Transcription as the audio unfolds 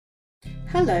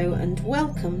Hello and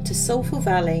welcome to Soulful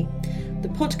Valley, the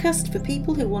podcast for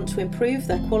people who want to improve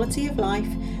their quality of life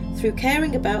through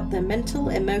caring about their mental,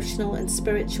 emotional and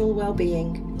spiritual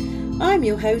well-being. I'm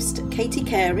your host, Katie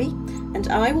Carey, and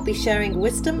I will be sharing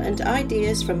wisdom and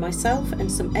ideas from myself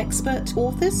and some expert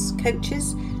authors,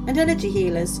 coaches and energy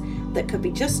healers that could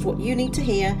be just what you need to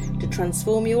hear to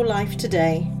transform your life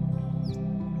today.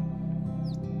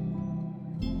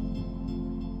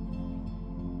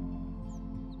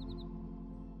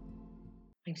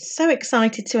 I'm so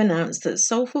excited to announce that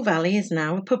Soulful Valley is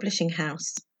now a publishing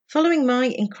house. Following my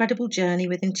incredible journey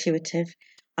with Intuitive,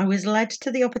 I was led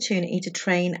to the opportunity to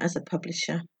train as a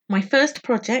publisher. My first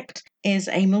project is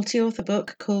a multi-author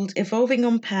book called Evolving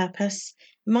on Purpose,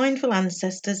 Mindful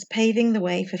Ancestors Paving the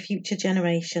Way for Future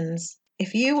Generations.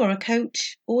 If you are a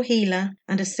coach or healer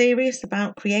and are serious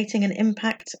about creating an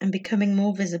impact and becoming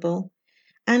more visible,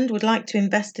 and would like to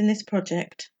invest in this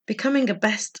project, becoming a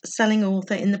best-selling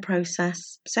author in the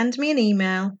process, send me an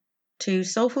email to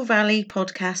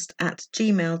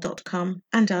soulfulvalleypodcast@gmail.com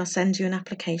and I'll send you an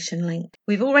application link.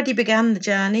 We've already begun the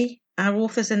journey. Our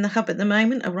authors in the hub at the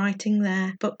moment are writing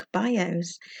their book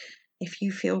bios. If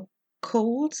you feel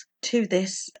called to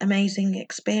this amazing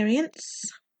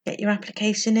experience, get your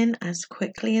application in as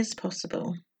quickly as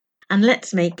possible. And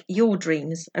let's make your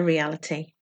dreams a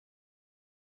reality.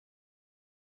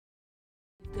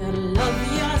 Gotta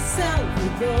love yourself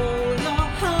with all your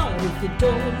heart. If you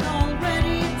don't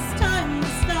already, it's time to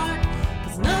start.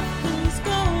 'Cause nothing's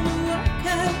gonna work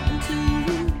out until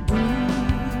you do.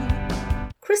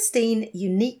 Christine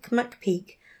Unique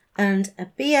McPeak earned a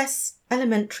BS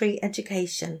elementary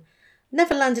education,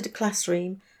 never landed a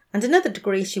classroom, and another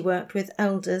degree she worked with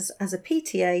elders as a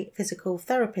PTA physical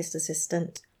therapist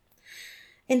assistant.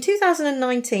 In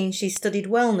 2019, she studied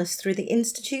wellness through the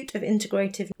Institute of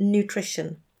Integrative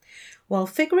Nutrition. While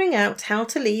figuring out how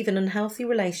to leave an unhealthy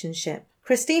relationship,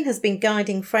 Christine has been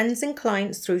guiding friends and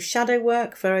clients through shadow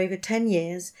work for over 10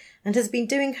 years and has been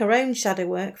doing her own shadow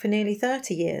work for nearly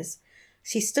 30 years.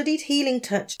 She studied Healing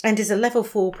Touch and is a level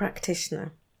 4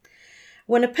 practitioner.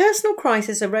 When a personal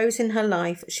crisis arose in her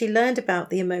life, she learned about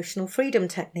the emotional freedom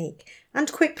technique and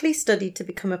quickly studied to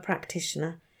become a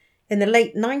practitioner. In the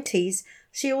late 90s,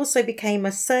 she also became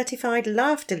a certified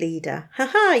laughter leader.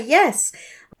 Haha, yes,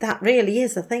 that really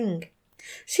is a thing.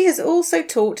 She has also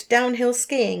taught downhill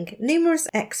skiing, numerous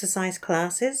exercise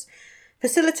classes,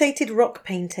 facilitated rock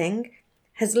painting,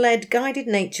 has led guided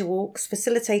nature walks,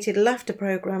 facilitated laughter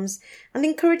programs, and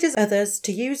encourages others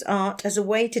to use art as a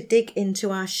way to dig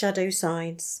into our shadow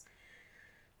sides.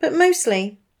 But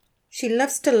mostly, she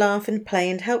loves to laugh and play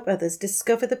and help others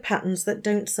discover the patterns that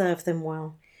don't serve them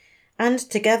well. And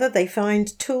together they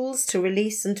find tools to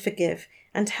release and forgive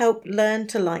and help learn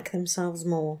to like themselves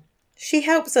more. She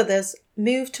helps others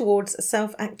move towards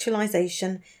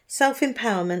self-actualization,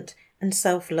 self-empowerment and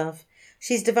self-love.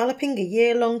 She's developing a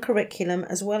year-long curriculum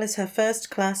as well as her first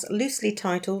class loosely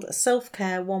titled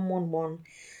Self-Care 111.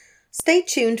 Stay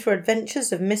tuned for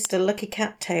adventures of Mr. Lucky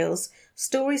Cat Tales,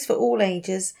 stories for all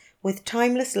ages with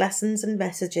timeless lessons and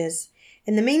messages.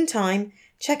 In the meantime,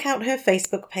 check out her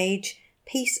Facebook page,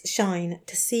 Peace Shine,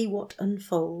 to see what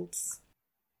unfolds.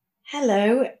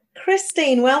 Hello,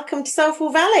 Christine. Welcome to Soulful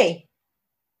Valley.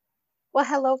 Well,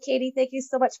 hello, Katie. Thank you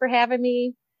so much for having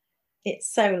me. It's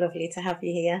so lovely to have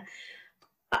you here.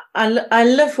 I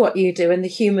love what you do and the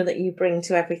humour that you bring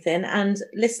to everything. And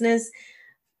listeners,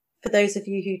 for those of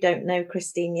you who don't know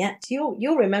Christine yet,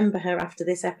 you'll remember her after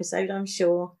this episode, I'm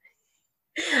sure.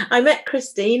 I met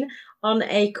Christine on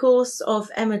a course of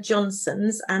Emma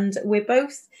Johnson's, and we're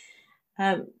both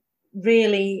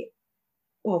very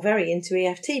into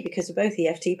EFT because we're both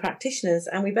EFT practitioners,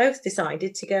 and we both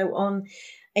decided to go on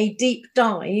a deep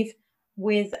dive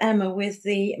with Emma with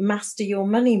the Master Your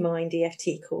Money Mind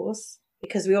EFT course,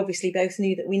 because we obviously both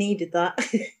knew that we needed that.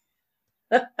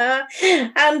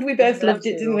 And we both loved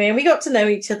it, didn't we? And we got to know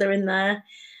each other in there.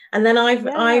 And then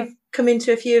I've come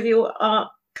into a few of your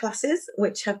art classes,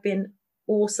 which have been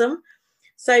awesome.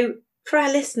 So for our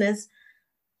listeners,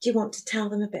 do you want to tell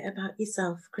them a bit about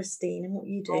yourself, Christine, and what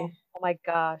you do? Oh my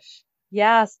gosh.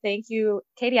 Yes, thank you.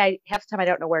 Katie, half the time I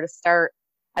don't know where to start.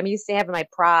 I'm used to having my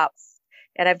props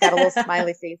and I've got a little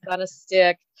smiley face on a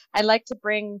stick. I like to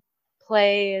bring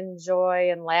play and joy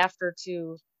and laughter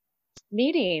to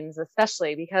meetings,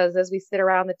 especially because as we sit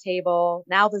around the table,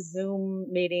 now the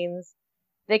Zoom meetings,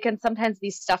 they can sometimes be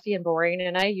stuffy and boring.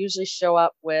 And I usually show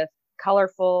up with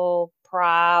colorful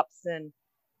props and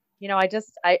I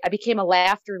became a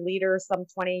laughter leader some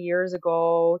 20 years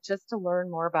ago just to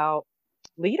learn more about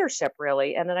leadership,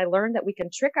 really. And then I learned that we can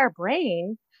trick our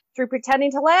brain through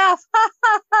pretending to laugh.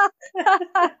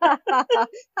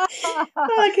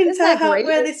 I can tell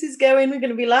where this is going. We're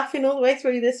going to be laughing all the way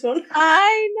through this one.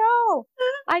 I know.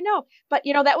 But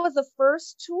that was the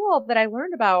first tool that I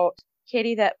learned about,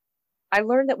 Katie, that I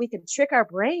learned that we could trick our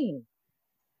brain.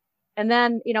 And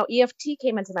then, EFT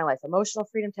came into my life, emotional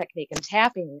freedom technique and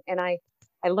tapping. And I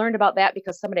learned about that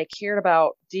because somebody I cared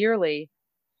about dearly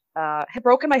had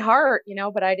broken my heart,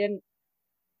 but I didn't,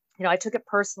 I took it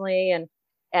personally.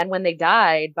 And when they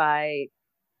died by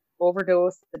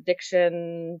overdose,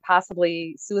 addiction,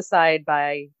 possibly suicide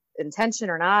by intention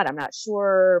or not, I'm not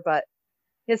sure, but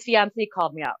his fiance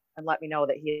called me up and let me know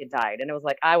that he had died. And it was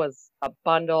like, I was a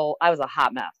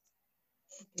hot mess.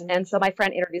 And so my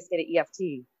friend introduced me to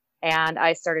EFT and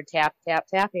I started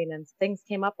tapping and things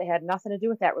came up that had nothing to do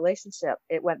with that relationship.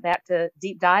 It went back to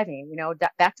deep diving,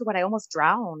 back to when I almost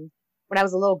drowned when I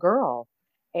was a little girl.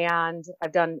 And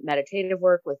I've done meditative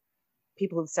work with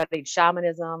people who've studied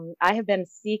shamanism. I have been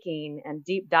seeking and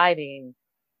deep diving.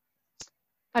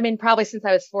 I mean, probably since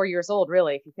I was 4 years old,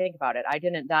 really, if you think about it. I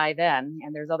didn't die then.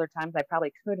 And there's other times I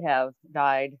probably could have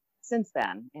died since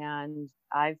then. And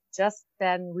I've just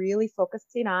been really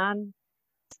focusing on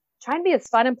trying to be as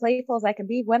fun and playful as I can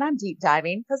be when I'm deep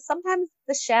diving, because sometimes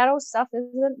the shadow stuff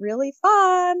isn't really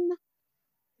fun.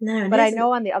 No, but I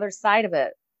know on the other side of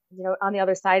it,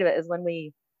 is when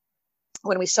we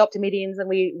show up to meetings and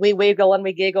we wiggle and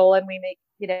we giggle and we make,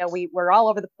 we're all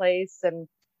over the place and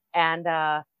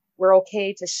we're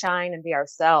okay to shine and be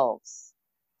ourselves.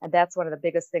 And that's one of the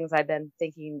biggest things I've been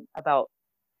thinking about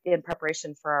in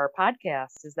preparation for our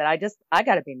podcast is that I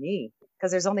got to be me,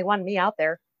 because there's only one me out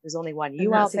there. There's only one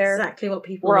you out there. That's exactly what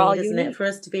people need, isn't it? For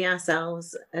us to be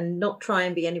ourselves and not try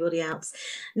and be anybody else.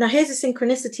 Now, here's a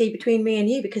synchronicity between me and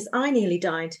you, because I nearly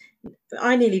died.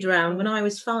 I nearly drowned when I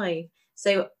was 5.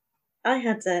 So I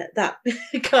had that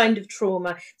kind of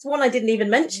trauma. It's one I didn't even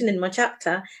mention in my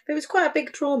chapter, but it was quite a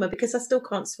big trauma because I still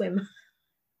can't swim.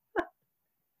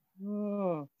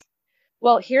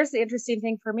 Well, here's the interesting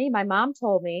thing for me. My mom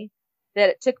told me that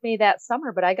it took me that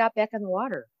summer, but I got back in the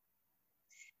water.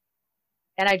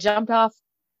 And I jumped off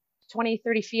 20,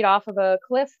 30 feet off of a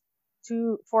cliff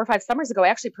 4 or 5 summers ago,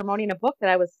 actually promoting a book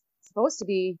that I was supposed to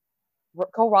be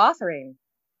co-authoring,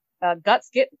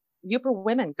 Yooper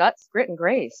Women, Guts, Grit, and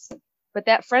Grace. But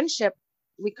that friendship,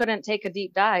 we couldn't take a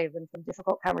deep dive in some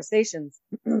difficult conversations.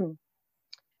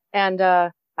 And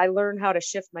I learned how to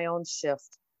shift my own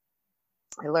shift.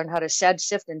 I learned how to shed,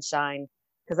 shift, and shine,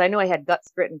 because I knew I had guts,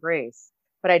 grit, and grace.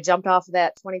 But I jumped off of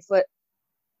that 20-foot,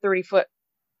 30-foot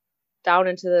down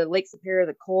into the Lake Superior,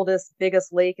 the coldest,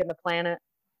 biggest lake in the planet.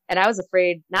 And I was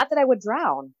afraid, not that I would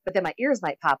drown, but that my ears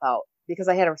might pop out because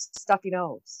I had a stuffy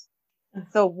nose.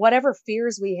 So whatever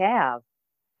fears we have,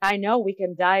 I know we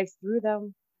can dive through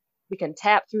them. We can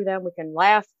tap through them. We can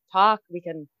laugh, talk. We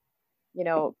can,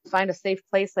 find a safe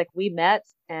place like we met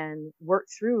and work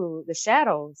through the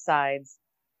shadow sides.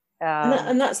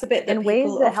 And that's the bit that people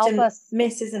ways that often help us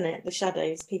miss, isn't it? The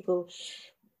shadows. People,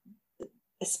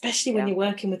 especially when you're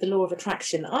working with the law of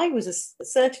attraction. I was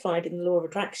certified in the law of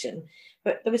attraction,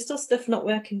 but there was still stuff not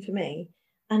working for me.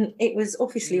 And it was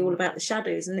obviously all about the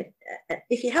shadows. And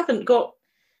if you haven't got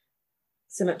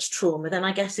so much trauma, then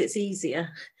I guess it's easier.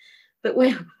 But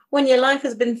when your life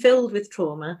has been filled with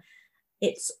trauma,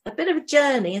 it's a bit of a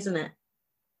journey, isn't it?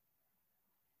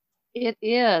 It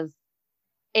is.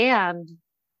 And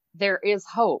there is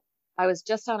hope. I was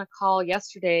just on a call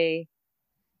yesterday.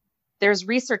 There's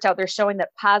research out there showing that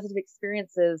positive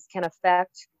experiences can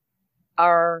affect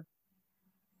our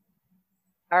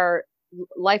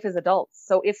life as adults.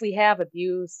 So if we have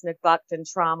abuse, neglect, and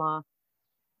trauma,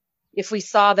 if we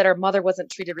saw that our mother wasn't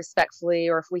treated respectfully,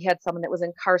 or if we had someone that was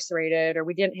incarcerated, or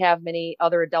we didn't have many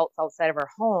other adults outside of our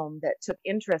home that took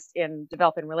interest in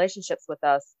developing relationships with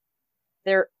us,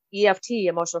 their EFT,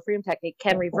 emotional freedom technique,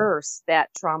 can reverse that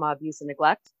trauma, abuse, and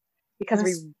neglect,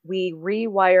 because we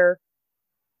rewire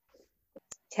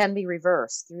can be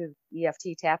reversed through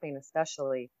EFT tapping,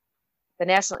 especially. The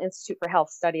National Institute for Health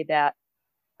studied that,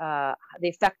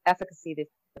 the efficacy, the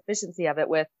efficiency of it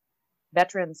with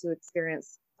veterans who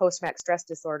experience post-traumatic stress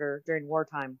disorder during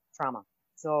wartime trauma.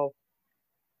 So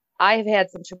I have had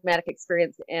some traumatic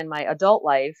experience in my adult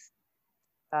life.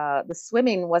 The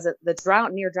swimming wasn't,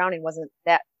 near drowning wasn't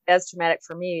that as traumatic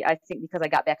for me, I think, because I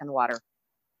got back in the water.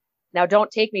 Now,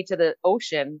 don't take me to the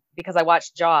ocean because I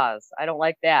watched Jaws. I don't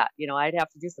like that. I'd have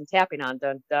to do some tapping on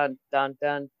dun, dun, dun,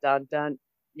 dun, dun, dun,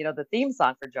 the theme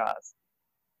song for Jaws.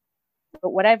 But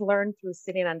what I've learned through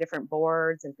sitting on different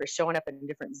boards and for showing up in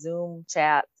different Zoom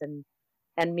chats and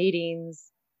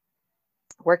meetings,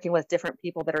 working with different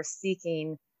people that are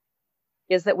seeking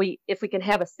is that if we can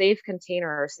have a safe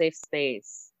container or safe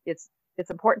space, it's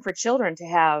important for children to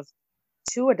have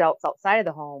two adults outside of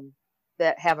the home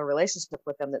that have a relationship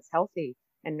with them that's healthy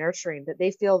and nurturing, that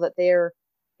they feel that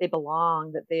they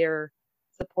belong, that they're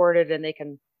supported, and they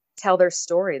can tell their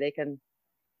story,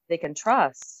 they can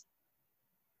trust.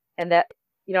 And that,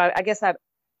 I guess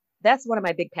that's one of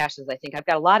my big passions. I think I've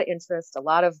got a lot of interest, a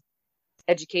lot of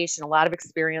education, a lot of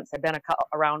experience. I've been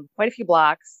around quite a few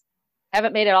blocks.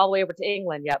 Haven't made it all the way over to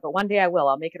England yet, but one day I will.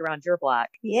 I'll make it around your block.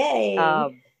 Yay.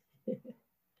 I'm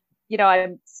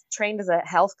trained as a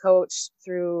health coach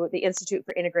through the Institute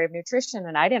for Integrative Nutrition,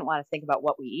 and I didn't want to think about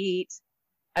what we eat.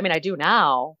 I mean, I do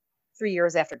now, 3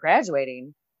 years after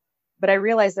graduating, but I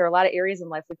realized there are a lot of areas in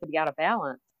life we could be out of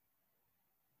balance.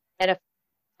 And if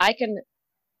I can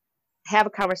have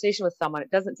a conversation with someone,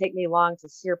 it doesn't take me long to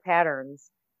hear patterns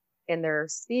in their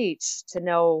speech to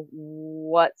know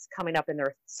what's coming up in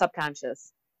their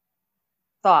subconscious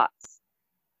thoughts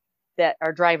that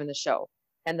are driving the show.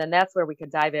 And then that's where we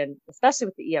could dive in, especially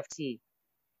with the EFT.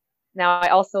 Now, I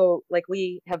also,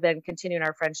 we have been continuing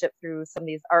our friendship through some of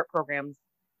these art programs,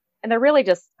 and they're really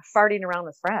just farting around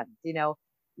with friends.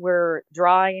 We're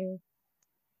drawing.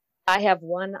 I have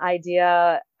one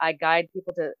idea. I guide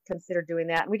people to consider doing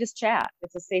that, and we just chat.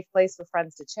 It's a safe place for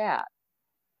friends to chat.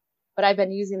 But I've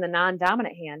been using the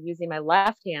non-dominant hand, using my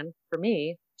left hand for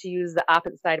me to use the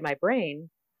opposite side of my brain.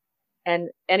 And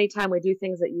anytime we do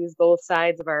things that use both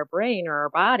sides of our brain or our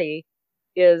body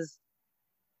is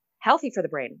healthy for the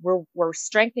brain. We're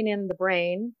strengthening the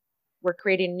brain. We're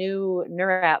creating new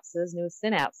neuropses, new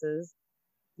synapses,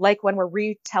 like when we're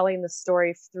retelling the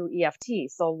story through EFT.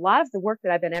 So a lot of the work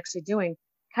that I've been actually doing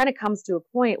kind of comes to a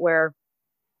point where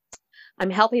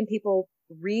I'm helping people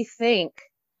rethink,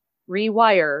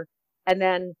 rewire, and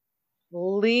then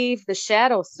leave the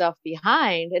shadow stuff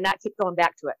behind and not keep going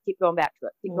back to it, going back to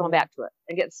it,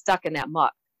 and get stuck in that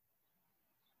muck.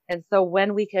 And so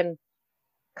when we can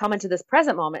come into this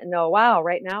present moment and know, wow,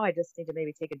 right now I just need to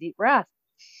maybe take a deep breath.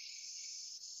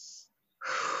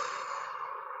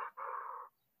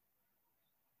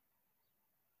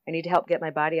 I need to help get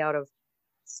my body out of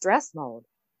stress mode.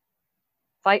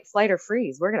 Fight, flight, or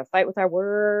freeze. We're going to fight with our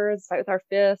words, fight with our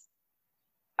fists.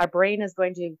 Our brain is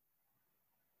going to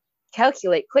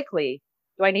calculate quickly.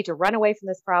 Do I need to run away from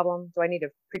this problem? Do I need to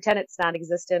pretend it's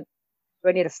non-existent? Do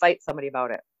I need to fight somebody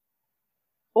about it?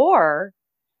 Or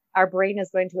our brain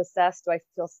is going to assess, do I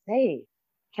feel safe?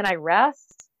 Can I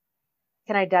rest?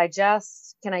 Can I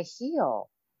digest? Can I heal?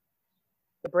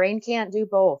 The brain can't do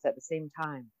both at the same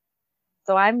time.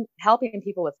 So I'm helping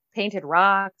people with painted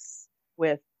rocks,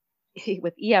 with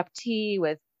EFT,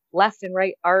 with left and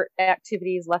right art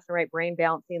activities, left and right brain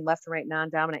balancing, left and right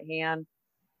non-dominant hand,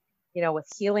 with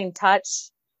healing touch,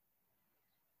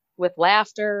 with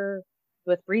laughter,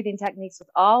 with breathing techniques, with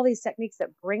all these techniques that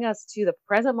bring us to the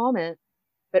present moment,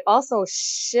 but also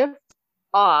shift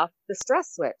off the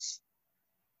stress switch.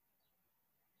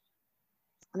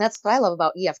 And that's what I love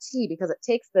about EFT, because it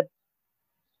takes the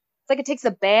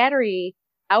battery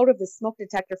out of the smoke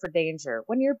detector for danger.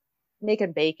 When you're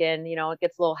making bacon, it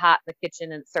gets a little hot in the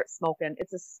kitchen and it starts smoking.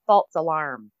 It's a false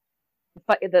alarm.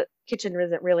 But the kitchen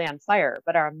isn't really on fire,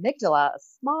 but our amygdala, a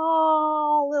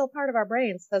small little part of our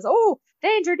brain, says, oh,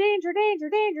 danger, danger, danger,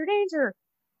 danger, danger.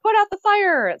 Put out the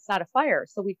fire. It's not a fire.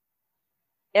 So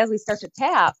as we start to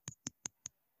tap,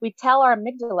 we tell our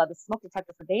amygdala, the smoke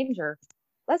detector for danger,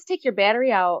 let's take your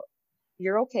battery out.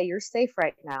 You're okay. You're safe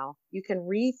right now. You can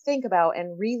rethink about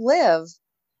and relive.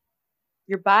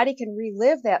 Your body can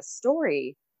relive that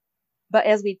story. But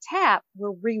as we tap,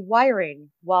 we're rewiring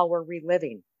while we're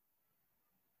reliving.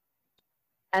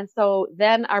 And so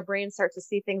then our brain starts to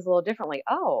see things a little differently.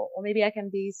 Oh, well, maybe I can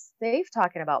be safe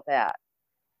talking about that.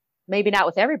 Maybe not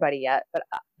with everybody yet, but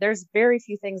there's very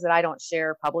few things that I don't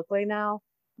share publicly now,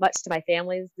 much to my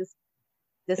family's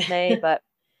dismay, but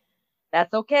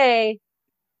that's okay.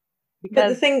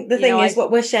 Because but the thing is, what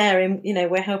we're sharing,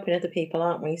 we're helping other people,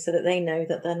 aren't we? So that they know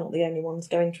that they're not the only ones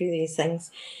going through these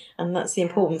things. And that's the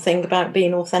important thing about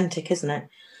being authentic, isn't it?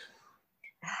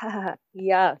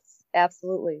 Yes,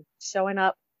 absolutely. Showing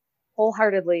up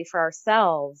wholeheartedly for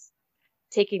ourselves,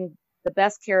 taking the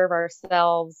best care of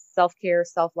ourselves, self-care,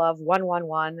 self-love,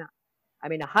 111. I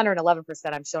mean, 111%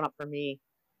 I'm showing up for me.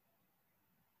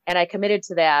 And I committed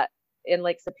to that in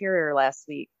Lake Superior last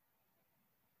week.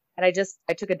 And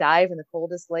I took a dive in the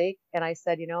coldest lake, and I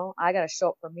said, I got to show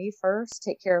up for me first,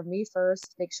 take care of me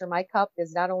first, make sure my cup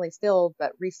is not only filled,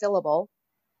 but refillable.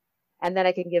 And then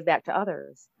I can give back to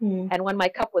others. Mm. And when my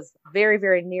cup was very,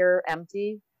 very near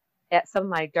empty at some of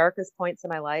my darkest points in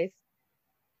my life,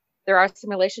 there are some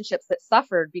relationships that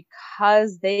suffered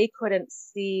because they couldn't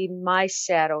see my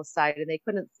shadow side and they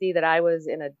couldn't see that I was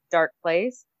in a dark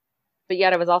place, but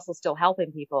yet I was also still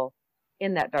helping people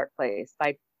in that dark place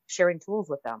by sharing tools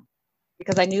with them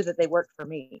because I knew that they worked for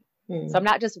me. So I'm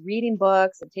not just reading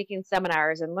books and taking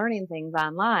seminars and learning things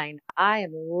online. I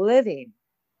am living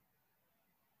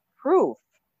proof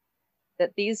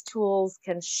that these tools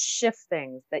can shift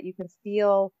things, that you can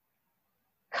feel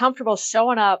comfortable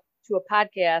showing up to a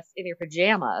podcast in your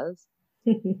pajamas.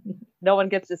 No one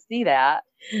gets to see that.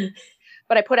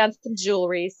 But I put on some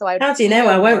jewelry. So How do you know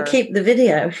I won't keep the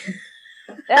video?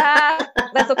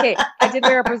 That's okay. I did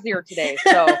wear a brassiere today,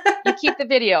 so you keep the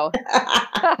video.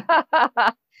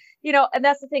 And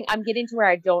that's the thing. I'm getting to where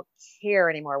I don't care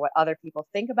anymore what other people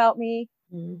think about me.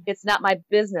 It's not my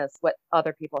business what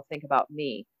other people think about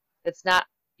me. It's not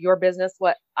your business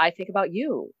what I think about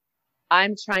you.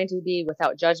 I'm trying to be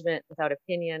without judgment, without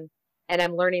opinion. And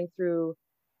I'm learning through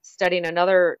studying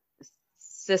another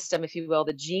system, if you will,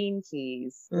 the Gene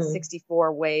Keys, the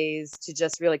 64 ways to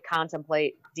just really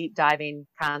contemplate deep diving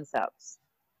concepts.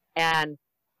 And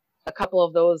a couple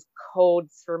of those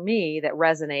codes for me that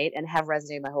resonate and have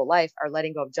resonated my whole life are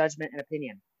letting go of judgment and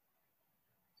opinion.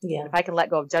 Yeah. If I can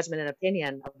let go of judgment and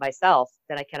opinion of myself,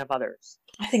 then I can of others.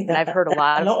 I think that I've heard a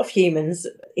lot of humans'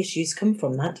 issues come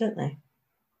from that, don't they?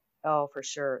 Oh, for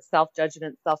sure.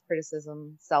 Self-judgment,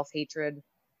 self-criticism, self-hatred.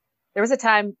 There was a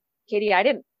time, Katie, I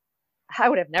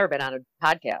would have never been on a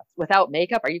podcast without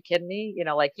makeup. Are you kidding me?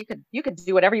 You could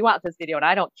do whatever you want with this video and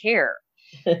I don't care.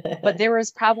 But there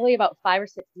was probably about 5 or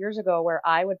 6 years ago where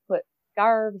I would put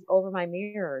scarves over my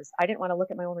mirrors. I didn't want to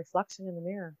look at my own reflection in the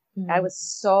mirror. I was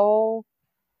so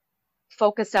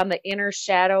focused on the inner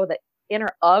shadow, the inner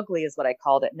ugly is what I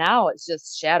called it. Now it's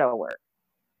just shadow work.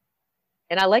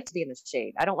 And I like to be in the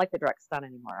shade. I don't like the direct sun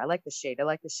anymore. I like the shade. I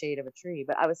like the shade of a tree.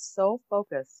 But I was so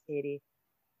focused, Katie,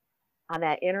 on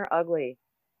that inner ugly,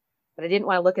 but I didn't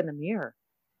want to look in the mirror.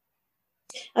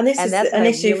 And this is an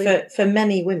issue for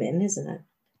many women, isn't it?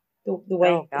 The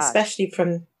way, especially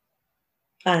from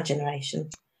our generation.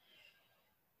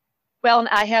 Well, and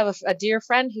I have a dear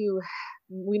friend who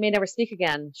we may never speak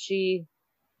again. She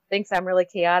thinks I'm really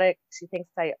chaotic. She thinks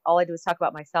all I do is talk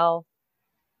about myself.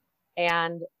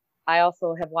 And I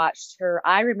also have watched her.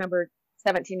 I remember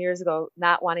 17 years ago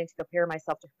not wanting to compare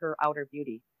myself to her outer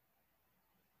beauty.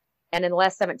 And in the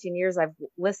last 17 years, I've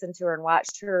listened to her and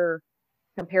watched her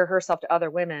compare herself to other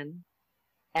women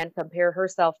and compare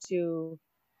herself to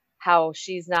how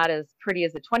she's not as pretty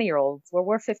as the 20-year-olds. Well,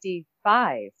 we're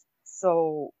 55.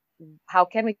 So how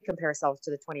can we compare ourselves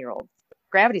to the 20-year-olds?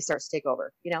 Gravity starts to take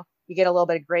over. You get a little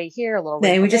bit of gray here, a little.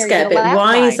 We just get a bit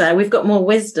wiser. Line. We've got more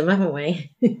wisdom, haven't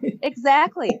we?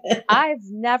 Exactly. I've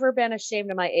never been ashamed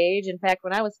of my age. In fact,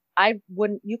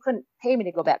 you couldn't pay me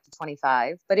to go back to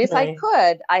 25. But if I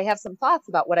could, I have some thoughts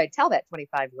about what I'd tell that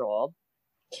 25-year-old.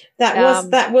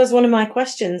 That was one of my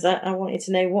questions. I wanted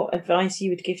to know what advice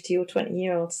you would give to your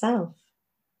 20-year-old self.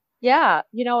 Yeah.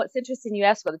 It's interesting you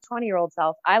asked about the 20-year-old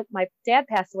self. My dad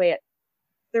passed away at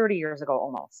 30 years ago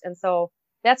almost. And so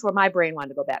that's where my brain wanted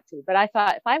to go back to. But I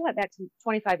thought if I went back to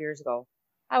 25 years ago,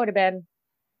 I would have been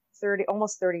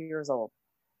almost 30 years old.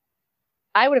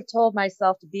 I would have told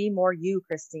myself to be more you,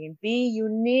 Christine. Be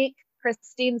unique,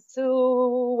 Christine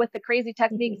Sue, with the crazy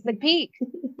techniques that peak.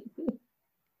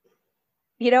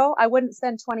 I wouldn't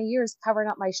spend 20 years covering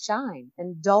up my shine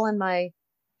and dulling my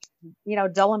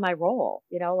role.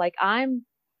 I'm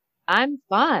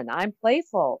fun. I'm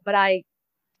playful. But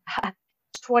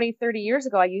 20, 30 years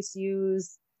ago, I used to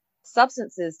use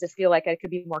substances to feel like I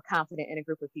could be more confident in a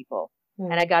group of people.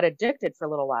 And I got addicted for a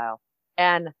little while.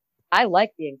 And I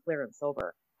like being clear and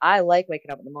sober. I like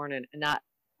waking up in the morning and not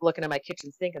looking at my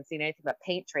kitchen sink and seeing anything but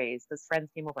paint trays because friends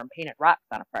came over and painted rocks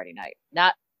on a Friday night,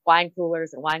 not wine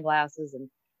coolers and wine glasses and,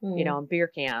 and beer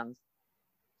cans.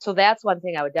 So that's one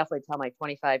thing I would definitely tell my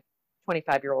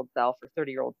 25-year-old self or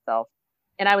 30-year-old self.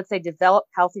 And I would say develop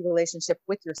healthy relationship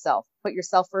with yourself. Put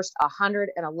yourself first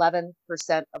 111%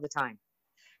 of the time.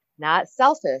 Not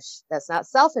selfish. That's not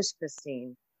selfish,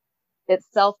 Christine. It's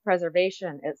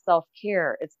self-preservation. It's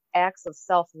self-care. It's acts of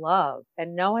self-love.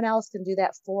 And no one else can do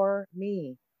that for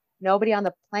me. Nobody on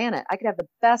the planet. I could have the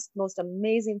best, most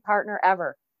amazing partner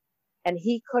ever. And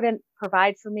he couldn't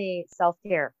provide for me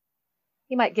self-care.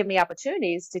 He might give me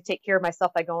opportunities to take care of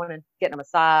myself by going and getting a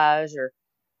massage or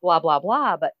blah, blah,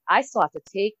 blah. But I still have to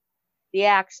take the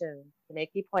action to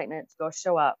make the appointment to go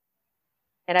show up.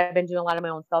 And I've been doing a lot of my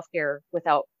own self-care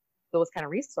without those kind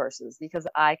of resources because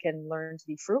I can learn to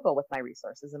be frugal with my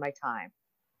resources and my time.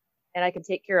 And I can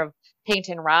take care of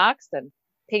painting rocks and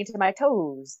painted my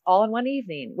toes all in one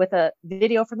evening with a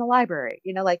video from the library.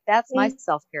 Like that's my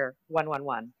self-care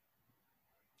 111.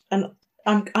 And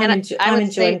I'm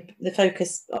enjoying say, the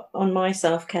focus on my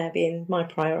self-care being my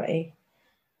priority.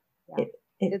 Yeah,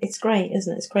 it's great,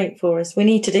 isn't it? It's great for us. We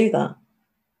need to do that.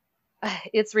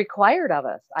 It's required of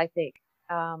us, I think.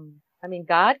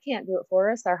 God can't do it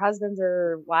for us. Our husbands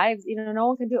or wives, no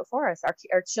one can do it for us.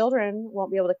 Our children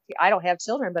won't be able to. I don't have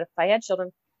children, but if I had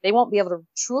children, they won't be able to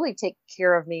truly take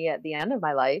care of me at the end of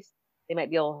my life. They might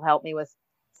be able to help me with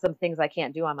some things I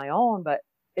can't do on my own, but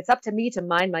it's up to me to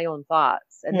mind my own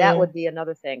thoughts. And that would be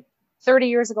another thing. 30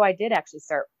 years ago, I did actually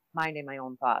start minding my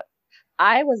own thoughts.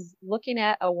 I was looking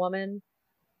at a woman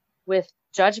with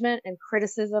judgment and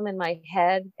criticism in my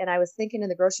head. And I was thinking in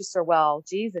the grocery store, well,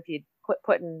 geez, if you'd quit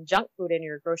putting junk food in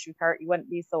your grocery cart, you wouldn't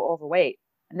be so overweight.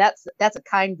 And that's a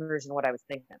kind version of what I was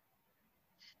thinking.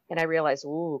 And I realized,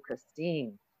 ooh,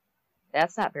 Christine,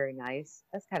 that's not very nice.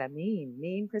 That's kind of mean.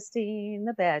 Mean Christine,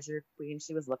 the Badger Queen.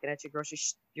 She was looking at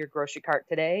your grocery cart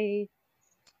today.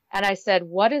 And I said,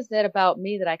 what is it about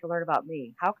me that I can learn about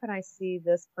me? How can I see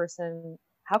this person?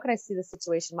 How can I see the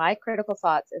situation? My critical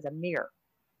thoughts as a mirror.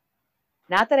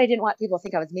 Not that I didn't want people to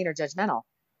think I was mean or judgmental.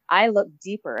 I looked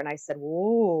deeper and I said,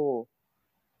 whoa,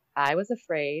 I was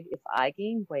afraid if I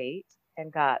gained weight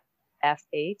and got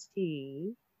FAT,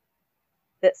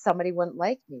 that somebody wouldn't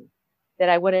like me, that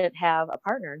I wouldn't have a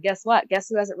partner. And guess what? Guess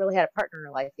who hasn't really had a partner in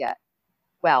her life yet?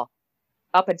 Well,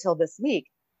 up until this week,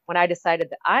 when I decided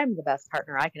that I'm the best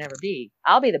partner I can ever be,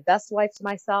 I'll be the best wife to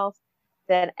myself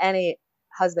than any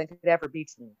husband could ever be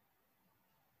to me.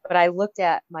 But I looked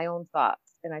at my own thoughts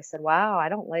and I said, wow, I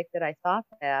don't like that I thought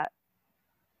that.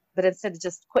 But instead of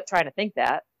just quit trying to think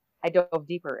that, I dove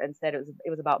deeper and said it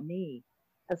was about me.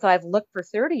 And so I've looked for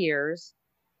 30 years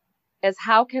as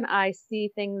how can I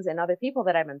see things in other people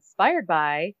that I'm inspired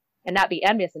by and not be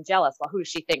envious and jealous. Well, who does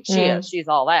she think she is? She's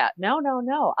all that. No.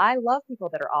 I love people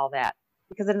that are all that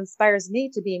because it inspires me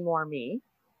to be more me.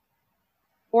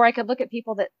 Or I could look at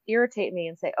people that irritate me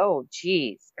and say, oh,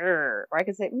 geez. Or I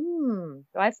could say, do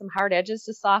I have some hard edges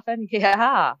to soften?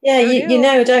 Yeah. Yeah, you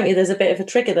know, don't you? There's a bit of a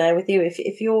trigger there with you.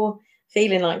 If you're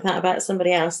feeling like that about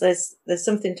somebody else, there's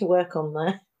something to work on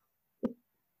there.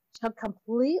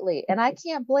 Completely. And I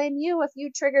can't blame you if you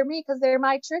trigger me because they're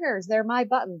my triggers. They're my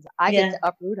buttons. I get to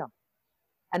uproot them.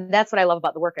 And that's what I love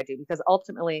about the work I do, because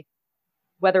ultimately,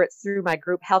 whether it's through my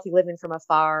group, Healthy Living from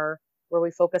Afar, where we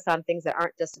focus on things that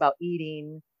aren't just about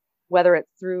eating, whether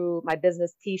it's through my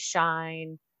business, Peace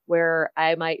Shine, where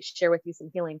I might share with you some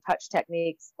healing touch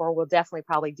techniques, or we'll definitely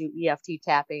probably do EFT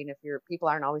tapping if your people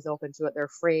aren't always open to it, they're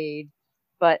afraid.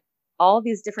 But all of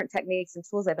these different techniques and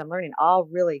tools I've been learning all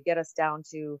really get us down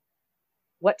to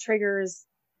what triggers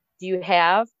do you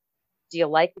have? Do you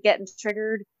like getting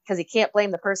triggered? Because you can't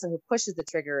blame the person who pushes the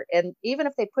trigger. And even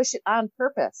if they push it on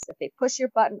purpose, if they push your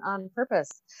button on purpose,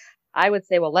 I would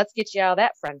say, well, let's get you out of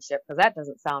that friendship because that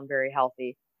doesn't sound very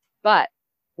healthy. But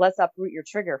let's uproot your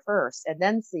trigger first and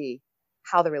then see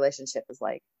how the relationship is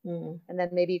like. And then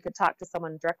maybe you could talk to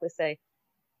someone directly, say,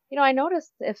 I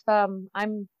noticed if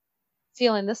I'm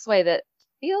feeling this way, that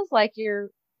feels like you're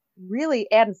really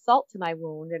adding salt to my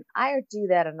wound, and I do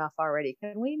that enough already.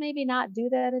 Can we maybe not do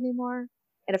that anymore?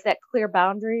 And if that clear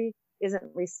boundary isn't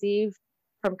received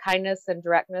from kindness and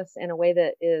directness in a way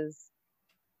that is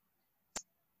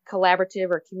collaborative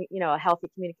or a healthy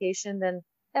communication, then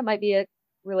that might be a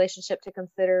relationship to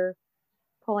consider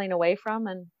pulling away from.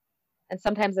 And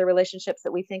sometimes the relationships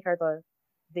that we think are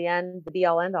the end, the be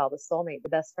all end all, the soulmate, the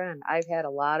best friend. I've had a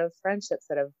lot of friendships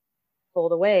that have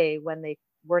pulled away when they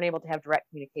weren't able to have direct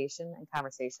communication and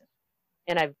conversation.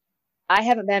 And I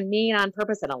haven't been mean on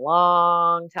purpose in a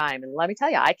long time. And let me tell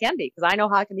you, I can be, because I know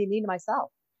how I can be mean to myself.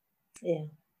 Yeah.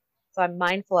 So I'm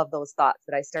mindful of those thoughts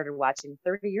that I started watching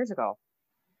 30 years ago.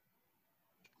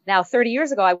 Now, 30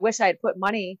 years ago, I wish I had put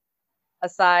money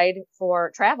aside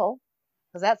for travel,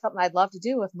 because that's something I'd love to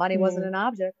do if money wasn't an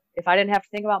object. If I didn't have to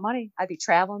think about money, I'd be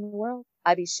traveling the world.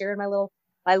 I'd be sharing my little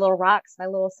rocks, my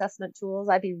little assessment tools.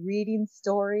 I'd be reading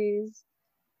stories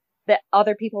that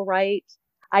other people write.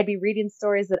 I'd be reading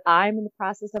stories that I'm in the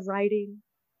process of writing,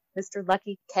 Mr.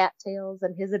 Lucky Cattails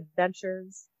and his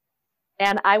adventures.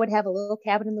 And I would have a little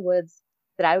cabin in the woods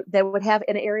that would have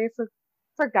an area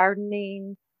for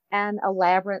gardening, and a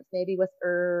labyrinth maybe with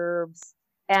herbs,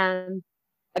 and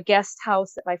a guest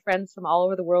house that my friends from all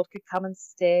over the world could come and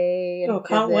stay and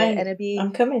can't wait. And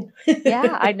I'm coming.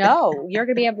 Yeah, I know. You're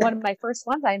going to be one of my first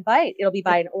ones I invite. It'll be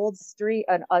by an old stream,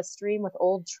 a stream with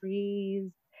old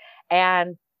trees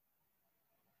and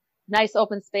nice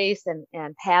open space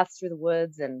and paths through the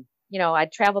woods. And,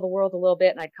 I'd travel the world a little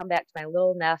bit and I'd come back to my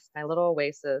little nest, my little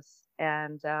oasis.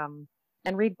 And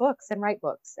and read books and write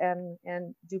books and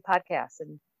do podcasts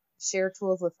and share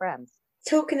tools with friends.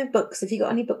 Talking of books, have you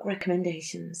got any book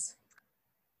recommendations?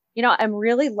 I'm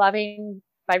really loving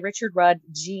by Richard Rudd,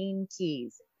 Gene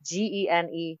Keys,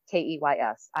 Genekeys.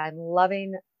 I'm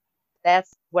loving,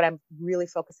 that's what I'm really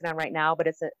focusing on right now, but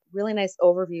it's a really nice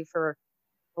overview for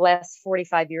the last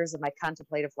 45 years of my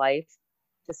contemplative life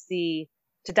to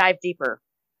dive deeper.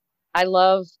 I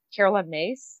love Carolyn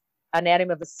Myss,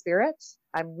 Anatomy of the Spirit.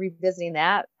 I'm revisiting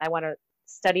that. I want to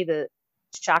study the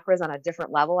chakras on a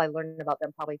different level. I learned about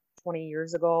them probably 20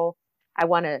 years ago. I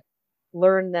want to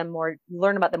learn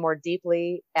about them more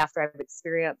deeply after I've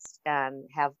experienced and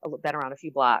have been around a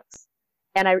few blocks.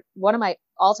 And one of my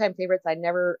all-time favorites, I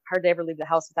hardly ever leave the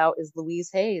house without, is Louise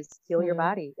Hay's Heal Your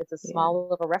Body. It's a small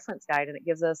little reference guide, and it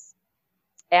gives us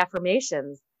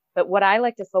affirmations. But what I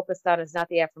like to focus on is not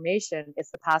the affirmation,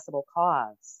 it's the possible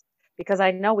cause. Because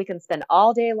I know we can spend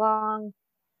all day long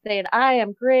saying, I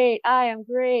am great, I am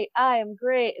great, I am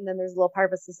great. And then there's a little part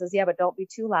of us that says, yeah, but don't be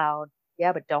too loud.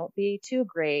 Yeah, but don't be too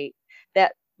great.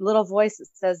 That little voice that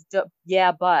says,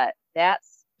 yeah, but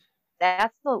that's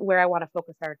where I want to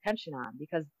focus our attention on,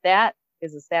 because that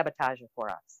is a sabotager for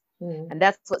us. And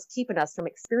that's what's keeping us from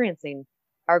experiencing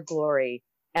our glory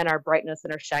and our brightness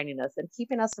and our shininess, and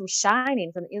keeping us from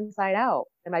shining from the inside out.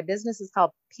 And my business is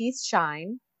called Peace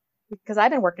Shine, because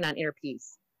I've been working on inner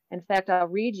peace. In fact, I'll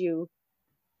read you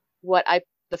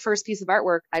the first piece of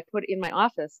artwork I put in my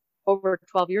office over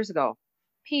 12 years ago.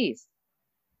 Peace.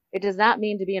 It does not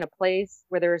mean to be in a place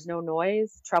where there is no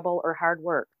noise, trouble, or hard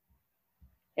work.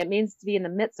 It means to be in the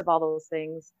midst of all those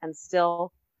things and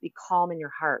still be calm in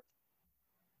your heart.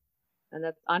 And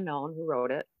that's unknown who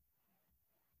wrote it.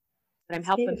 But I'm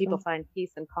helping people find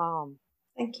peace and calm.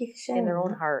 Thank you for sharing in their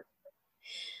own heart.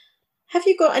 Have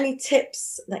you got any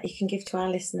tips that you can give to our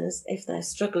listeners if they're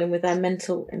struggling with their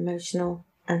mental, emotional,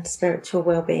 and spiritual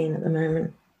well-being at the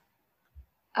moment?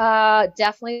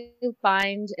 Definitely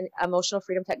find an emotional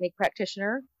freedom technique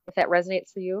practitioner if that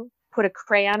resonates for you. Put a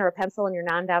crayon or a pencil in your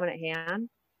non-dominant hand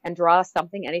and draw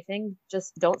something, anything.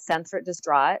 Just don't censor it, just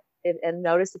draw it. And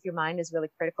notice if your mind is really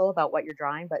critical about what you're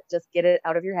drawing, but just get it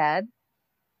out of your head.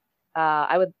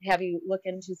 I would have you look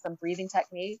into some breathing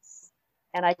techniques,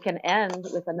 and I can end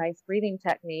with a nice breathing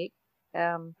technique.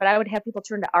 But I would have people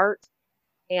turn to art,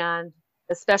 and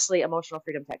especially emotional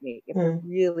freedom technique if they're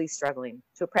really struggling.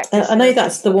 To a practitioner, I know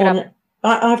that's the one.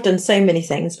 I've done so many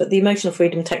things, but the emotional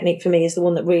freedom technique for me is the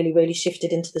one that really, really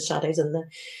shifted into the shadows and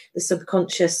the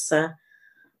subconscious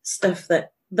stuff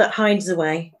that hides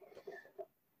away.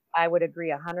 I would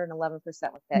agree 111% with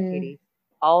that, Katie.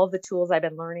 All of the tools I've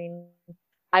been learning,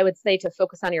 I would say to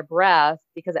focus on your breath,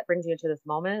 because that brings you into this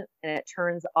moment and it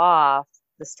turns off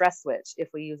the stress switch if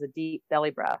we use a deep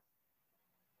belly breath.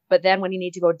 But then when you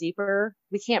need to go deeper,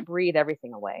 we can't breathe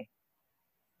everything away.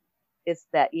 It's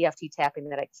that EFT tapping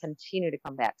that I continue to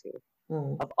come back to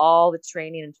of all the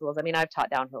training and tools. I mean, I've taught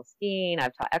downhill skiing,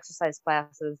 I've taught exercise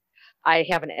classes. I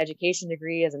have an education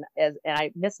degree and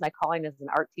I miss my calling as an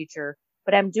art teacher,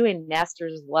 but I'm doing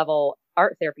master's level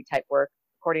art therapy type work,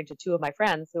 according to two of my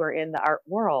friends who are in the art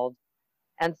world.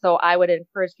 And so I would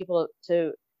encourage people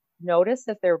to notice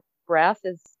if their breath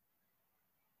is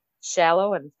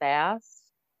shallow and fast.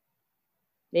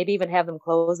 Maybe even have them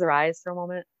close their eyes for a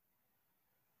moment.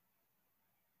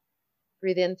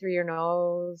 Breathe in through your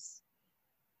nose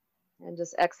and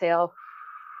just exhale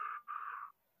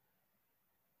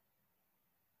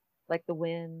like the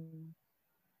wind.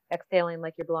 Exhaling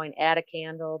like you're blowing at a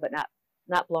candle, but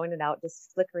not blowing it out,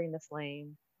 just flickering the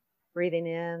flame. Breathing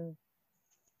in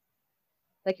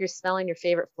like you're smelling your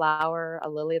favorite flower, a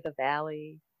lily of the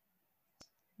valley.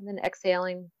 And then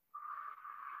exhaling.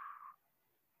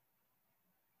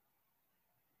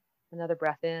 Another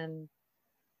breath in.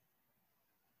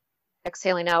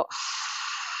 Exhaling out.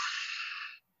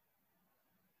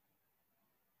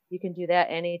 You can do that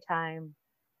anytime,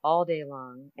 all day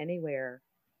long, anywhere.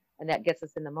 And that gets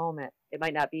us in the moment. It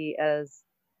might not be as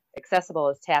accessible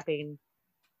as tapping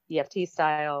EFT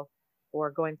style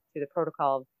or going through the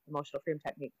protocol of emotional freedom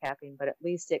technique tapping, but at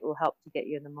least it will help to get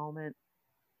you in the moment.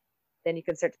 Then you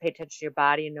can start to pay attention to your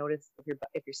body and notice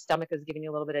if your stomach is giving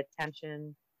you a little bit of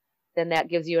tension. Then that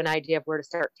gives you an idea of where to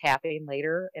start tapping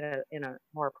later in a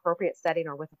more appropriate setting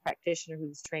or with a practitioner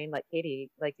who's trained like Katie,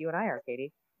 like you and I are,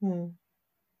 Katie.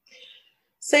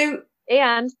 So,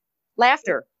 and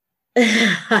laughter.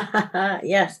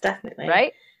 Yes, definitely.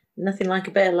 Right? Nothing like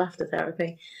a bit of laughter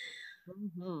therapy.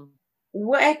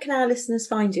 Where can our listeners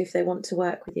find you if they want to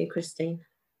work with you, Christine?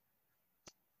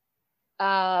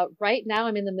 Right now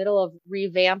I'm in the middle of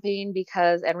revamping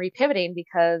and repivoting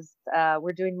because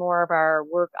we're doing more of our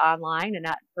work online and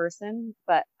not in person.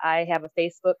 But I have a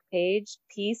Facebook page,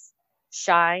 Peace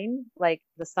Shine, like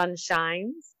the sun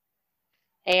shines.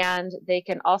 And they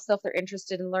can also, if they're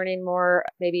interested in learning more,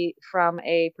 maybe from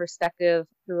a perspective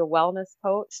through a wellness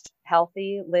coach,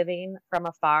 Healthy Living from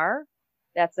Afar.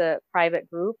 That's a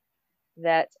private group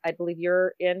that I believe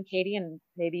you're in, Katie, and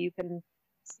maybe you can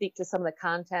speak to some of the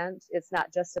content. It's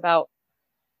not just about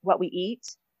what we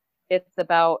eat. It's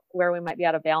about where we might be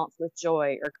out of balance with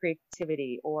joy or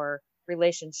creativity or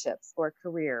relationships or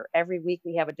career. Every week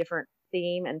we have a different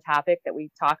theme and topic that we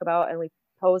talk about, and we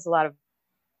pose a lot of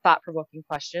thought-provoking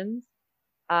questions.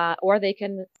 Or they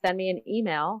can send me an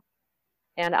email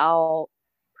and I'll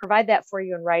provide that for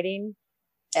you in writing,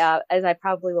 as I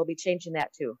probably will be changing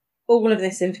that too. All of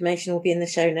this information will be in the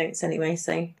show notes anyway,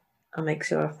 so I'll make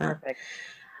sure of that. Perfect.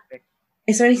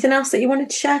 Is there anything else that you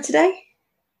wanted to share today?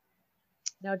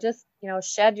 No, just,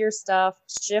 shed your stuff,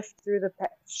 shift through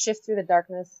the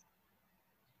darkness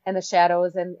and the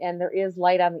shadows, and there is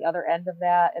light on the other end of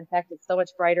that. In fact, it's so much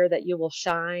brighter that you will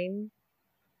shine.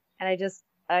 And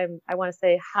I want to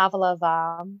say Havala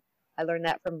Vam. I learned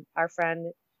that from our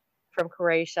friend from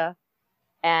Croatia,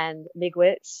 and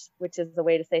Miigwech, which is the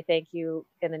way to say thank you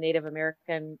in the Native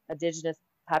American indigenous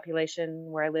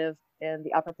population where I live in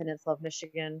the Upper Peninsula of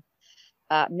Michigan.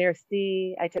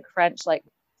 Merci. I took French like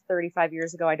 35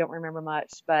 years ago. I don't remember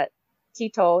much, but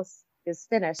Kitos is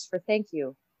Finnish for thank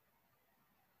you.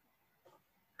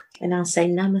 And I'll say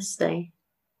namaste.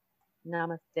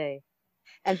 Namaste.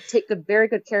 And take very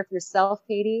good care of yourself,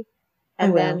 Katie.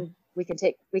 And then we can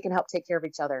help take care of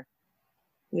each other.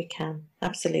 We can,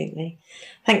 absolutely.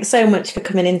 Thanks so much for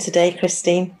coming in today,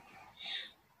 Christine.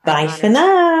 Bye for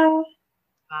now.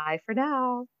 Bye for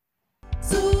now.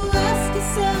 So ask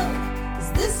yourself,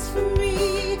 is this for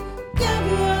me?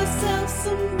 Give yourself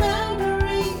some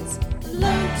boundaries.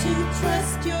 Learn to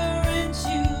trust your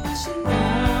intuition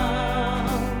now.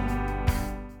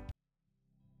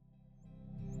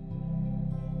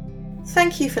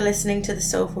 Thank you for listening to the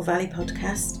Soulful Valley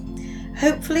podcast.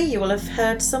 Hopefully you will have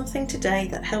heard something today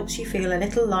that helps you feel a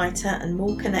little lighter and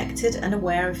more connected and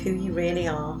aware of who you really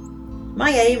are.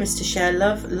 My aim is to share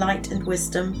love, light and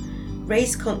wisdom,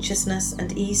 raise consciousness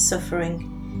and ease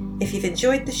suffering. If you've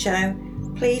enjoyed the show,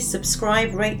 please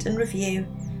subscribe, rate and review,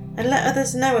 and let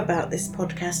others know about this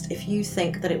podcast if you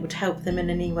think that it would help them in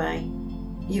any way.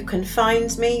 You can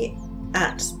find me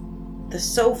at the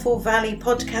Soulful Valley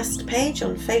podcast page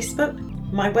on Facebook.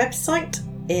 My website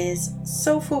is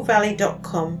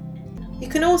soulfulvalley.com. You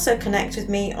can also connect with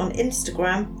me on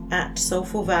Instagram at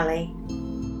Soulful Valley.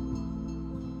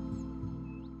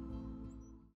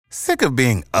 Sick of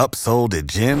being upsold at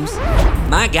gyms?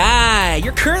 My guy,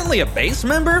 you're currently a base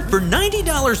member? For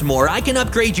 $90 more, I can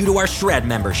upgrade you to our Shred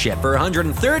membership. For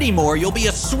 $130 more, you'll be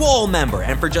a Swole member.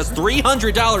 And for just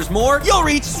 $300 more, you'll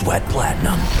reach Sweat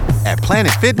Platinum. At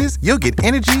Planet Fitness, you'll get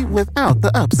energy without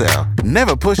the upsell.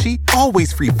 Never pushy,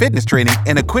 always free fitness training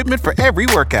and equipment for every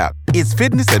workout. It's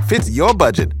fitness that fits your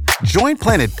budget. Join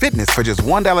Planet Fitness for just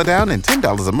 $1 down and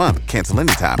 $10 a month. Cancel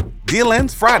anytime. Deal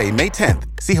ends Friday, May 10th.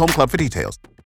 See Home Club for details.